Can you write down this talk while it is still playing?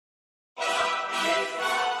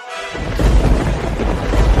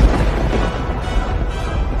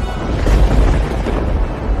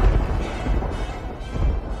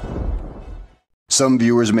Some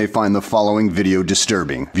viewers may find the following video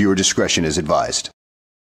disturbing. Viewer discretion is advised.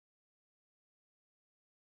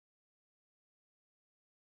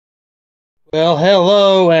 Well,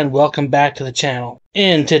 hello and welcome back to the channel.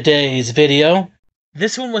 In today's video,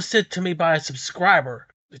 this one was sent to me by a subscriber.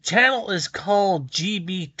 The channel is called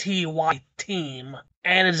GBTY Team,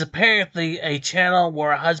 and it is apparently a channel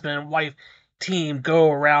where a husband and wife team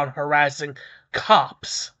go around harassing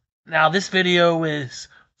cops. Now, this video is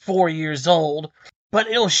 4 years old, but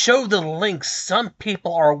it'll show the links some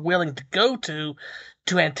people are willing to go to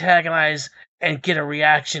antagonize and get a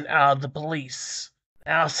reaction out of the police.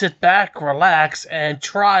 Now sit back, relax, and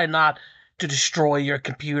try not to destroy your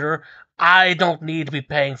computer. I don't need to be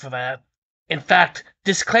paying for that. In fact,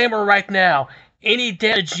 disclaimer right now, any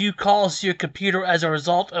damage you cause to your computer as a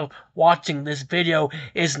result of watching this video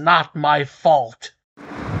is not my fault.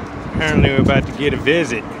 Apparently we're about to get a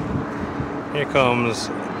visit. Here comes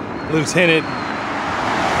Lieutenant,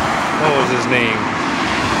 what was his name?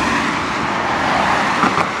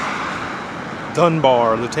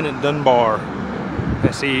 Dunbar, Lieutenant Dunbar.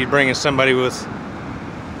 I see he's bringing somebody with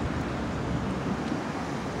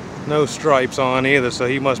no stripes on either, so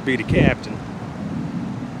he must be the captain.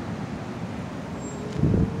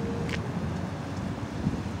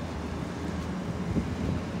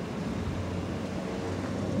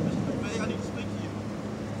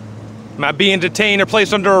 Am I being detained or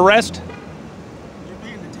placed under arrest? You're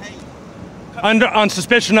being detained. On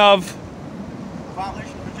suspicion of?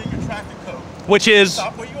 Violation of Virginia traffic code. Which is?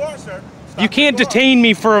 Stop where you are, sir. Stop You can't detain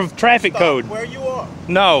me for a traffic code. Where you are.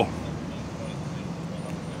 No.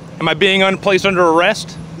 Am I being placed under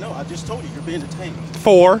arrest? No, I just told you you're being detained.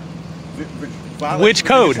 For? Which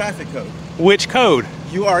code? Traffic code. Which code?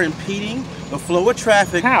 You are impeding the flow of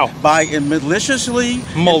traffic. How? By maliciously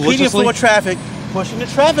impeding the flow of traffic, pushing the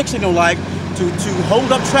traffic signal light to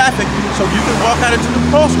hold up traffic so you can walk out into the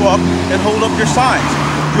crosswalk and hold up your signs.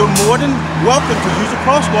 You're more than welcome to use a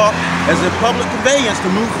crosswalk as a public conveyance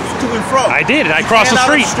to move to and from. I did. I crossed the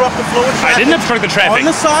street. Obstruct the flow of traffic. I didn't obstruct the traffic.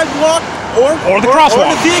 On the sidewalk or the crosswalk.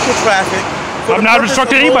 Or the vehicle traffic. I'm not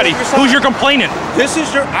obstructing anybody. Who's your complainant? This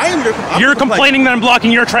is your. You're complaining that I'm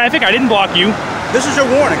blocking your traffic? I didn't block you. This is your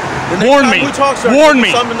warning. Warn me. Warn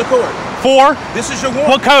me. In the court. For? This is your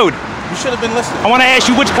warning. What code? You should have been listening. I want to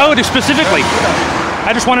ask you which code specifically.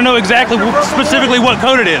 I just want to know exactly specifically what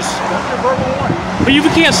code it is. But if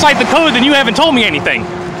you can't cite the code, then you haven't told me anything.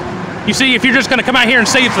 You see, if you're just going to come out here and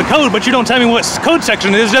say it's the code, but you don't tell me what code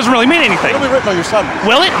section it is, it doesn't really mean anything. It'll be written on your summons.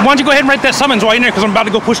 Well, why don't you go ahead and write that summons while you're in there, because I'm about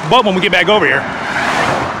to go push the button when we get back over here.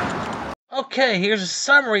 Okay, here's a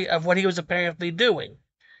summary of what he was apparently doing.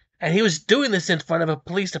 And he was doing this in front of a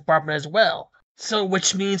police department as well. So,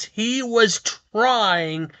 which means he was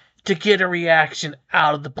trying to get a reaction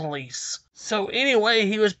out of the police. So anyway,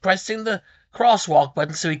 he was pressing the crosswalk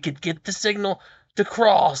button so he could get the signal to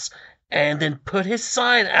cross and then put his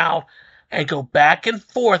sign out and go back and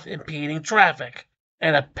forth impeding traffic.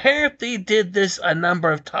 And apparently did this a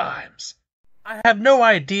number of times. I have no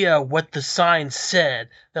idea what the sign said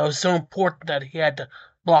that was so important that he had to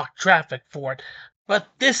block traffic for it, but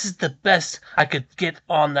this is the best I could get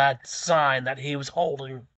on that sign that he was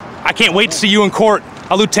holding. I can't wait to see you in court.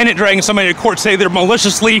 A lieutenant dragging somebody to court say they're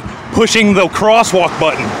maliciously pushing the crosswalk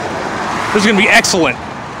button. This is going to be excellent.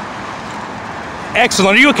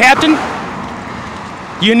 Excellent. Are you a captain?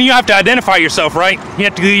 You have to identify yourself, right? You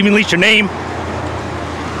have to even least your name.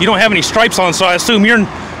 You don't have any stripes on, so I assume you're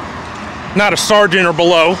not a sergeant or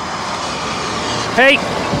below. Hey,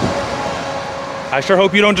 I sure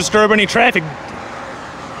hope you don't disturb any traffic.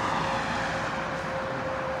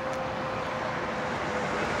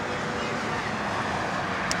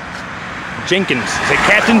 Jenkins. Is it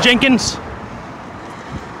Captain Jenkins?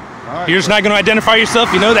 Right. You're just not going to identify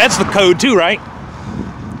yourself? You know that's the code too, right?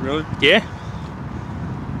 Really? Yeah.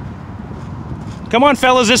 Come on,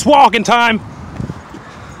 fellas, it's walking time.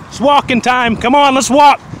 It's walking time. Come on, let's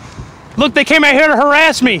walk. Look, they came out here to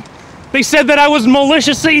harass me. They said that I was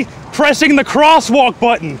maliciously pressing the crosswalk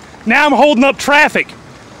button. Now I'm holding up traffic.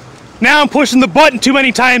 Now I'm pushing the button too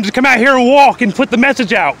many times to come out here and walk and put the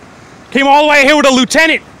message out. Came all the way here with a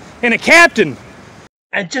lieutenant and a captain.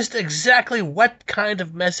 And just exactly what kind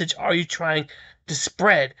of message are you trying to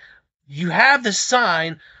spread? You have the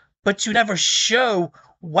sign, but you never show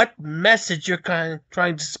what message you're trying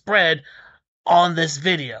to spread on this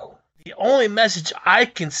video. The only message I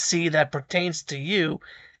can see that pertains to you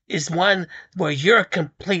is one where you're a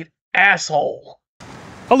complete asshole.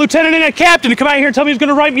 A lieutenant and a captain to come out here and tell me he's going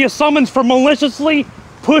to write me a summons for maliciously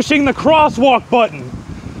pushing the crosswalk button.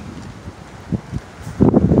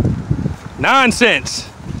 Nonsense.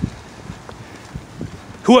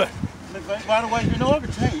 Who? By the way, you're no longer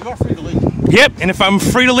detained. You are free to leave. Yep, and if I'm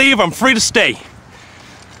free to leave, I'm free to stay.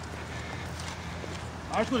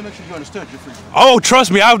 I just want to make sure you understood you're free to leave. Oh,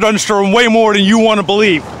 trust me, I've understood way more than you want to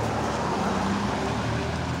believe.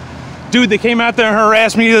 Dude, they came out there and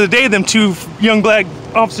harassed me the other day, them two young black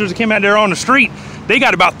officers that came out there on the street. They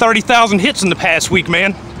got about 30,000 hits in the past week,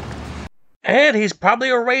 man. And he's probably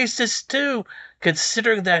a racist too,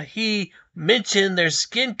 considering that he mentioned their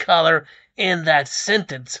skin color in that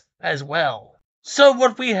sentence as well. So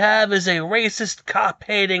what we have is a racist,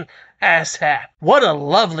 cop-hating asshat. What a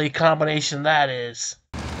lovely combination that is.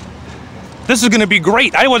 This is going to be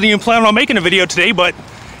great. I wasn't even planning on making a video today, but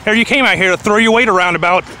here you came out here to throw your weight around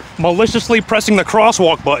about maliciously pressing the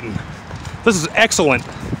crosswalk button. This is excellent.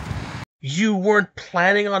 You weren't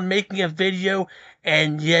planning on making a video,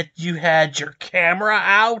 and yet you had your camera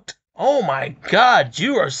out? Oh my god,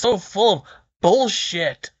 you are so full of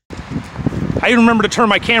bullshit. I even remember to turn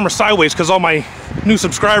my camera sideways because all my new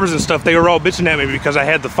subscribers and stuff, they were all bitching at me because I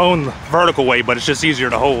had the phone the vertical way, but it's just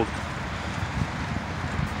easier to hold.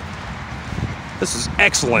 This is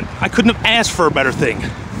excellent. I couldn't have asked for a better thing.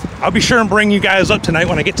 I'll be sure and bring you guys up tonight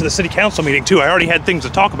when I get to the city council meeting too. I already had things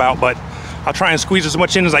to talk about, but I'll try and squeeze as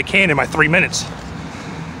much in as I can in my 3 minutes.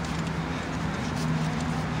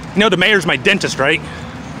 You know, the mayor's my dentist, right?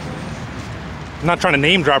 I'm not trying to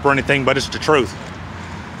name drop or anything, but it's the truth.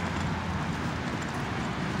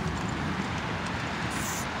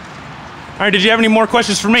 All right, did you have any more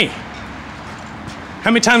questions for me? How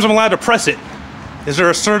many times am I allowed to press it? Is there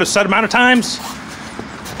a sort of set amount of times?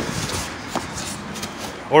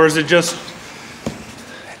 Or is it just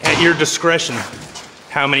at your discretion?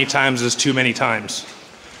 How many times is too many times?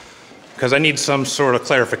 Because I need some sort of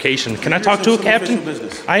clarification. Can I talk to a captain?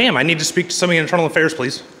 I am. I need to speak to somebody in internal affairs,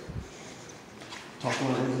 please. Talk to the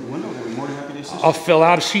window. We'll be more than happy to assist. I'll fill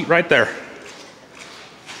out a sheet right there.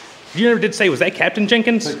 You never did say, was that Captain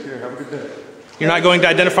Jenkins? Take care. Have a good day. You're not going to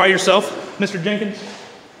identify yourself, Mr. Jenkins?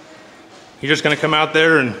 You're just going to come out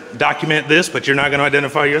there and document this, but you're not going to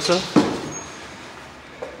identify yourself?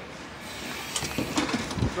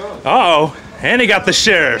 Uh-oh, and he got the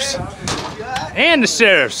sheriffs. And the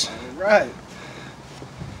sheriffs. Right.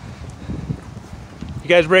 You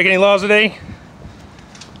guys break any laws today?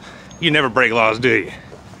 You never break laws, do you?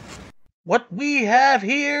 What we have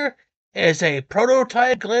here is a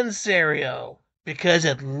prototype Glenn Cerio, because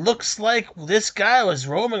it looks like this guy was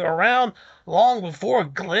roaming around long before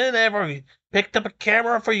Glenn ever picked up a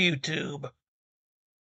camera for YouTube.